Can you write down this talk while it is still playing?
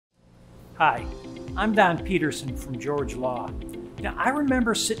Hi, I'm Don Peterson from George Law. Now, I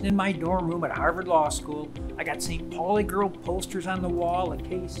remember sitting in my dorm room at Harvard Law School. I got St. Pauli girl posters on the wall, a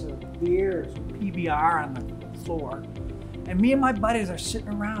case of beer, some PBR on the floor. And me and my buddies are sitting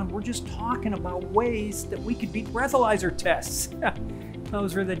around, we're just talking about ways that we could beat breathalyzer tests.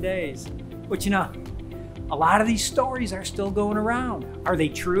 Those were the days. But you know, a lot of these stories are still going around. Are they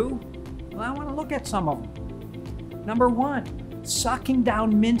true? Well, I want to look at some of them. Number one, sucking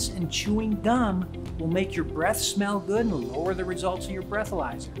down mints and chewing gum will make your breath smell good and lower the results of your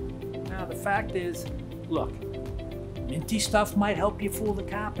breathalyzer. Now, the fact is, look, minty stuff might help you fool the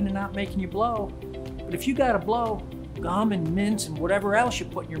cop into not making you blow, but if you gotta blow, gum and mints and whatever else you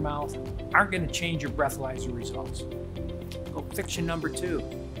put in your mouth aren't gonna change your breathalyzer results. Go fiction number two.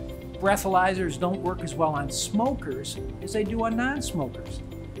 Breathalyzers don't work as well on smokers as they do on non-smokers.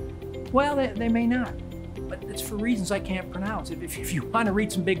 Well, they may not, but it's for reasons I can't pronounce. If you want to read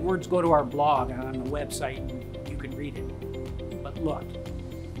some big words, go to our blog on the website and you can read it. But look,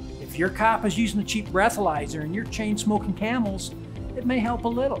 if your cop is using a cheap breathalyzer and you're chain-smoking Camels, it may help a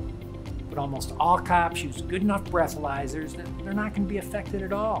little. But almost all cops use good enough breathalyzers that they're not going to be affected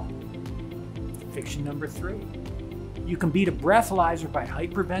at all. Fiction number three. You can beat a breathalyzer by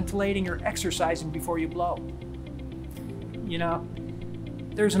hyperventilating or exercising before you blow. You know,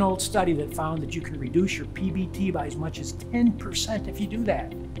 there's an old study that found that you can reduce your PBT by as much as 10% if you do that.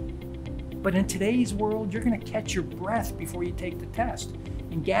 But in today's world, you're going to catch your breath before you take the test,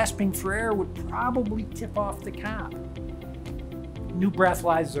 and gasping for air would probably tip off the cop. New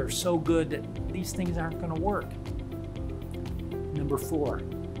breathalyzers are so good that these things aren't going to work. Number four,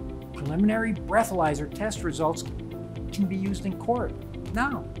 preliminary breathalyzer test results can be used in court.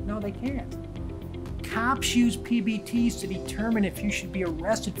 No, they can't. Cops use PBTs to determine if you should be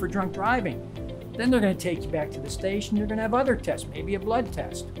arrested for drunk driving. Then they're going to take you back to the station. You're going to have other tests, maybe a blood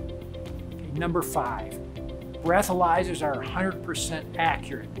test. Okay, number five, breathalyzers are 100%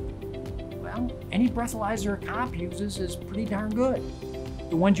 accurate. Well, any breathalyzer a cop uses is pretty darn good.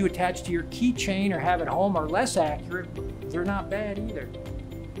 The ones you attach to your keychain or have at home are less accurate, but they're not bad either.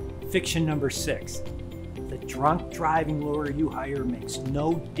 Fiction number six, the drunk driving lawyer you hire makes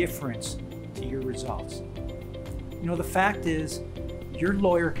no difference to your results. You know, the fact is, your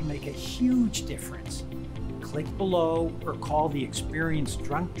lawyer can make a huge difference. Click below or call the experienced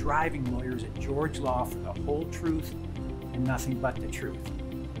drunk driving lawyers at George Law for the whole truth and nothing but the truth.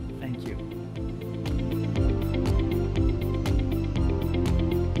 Thank you.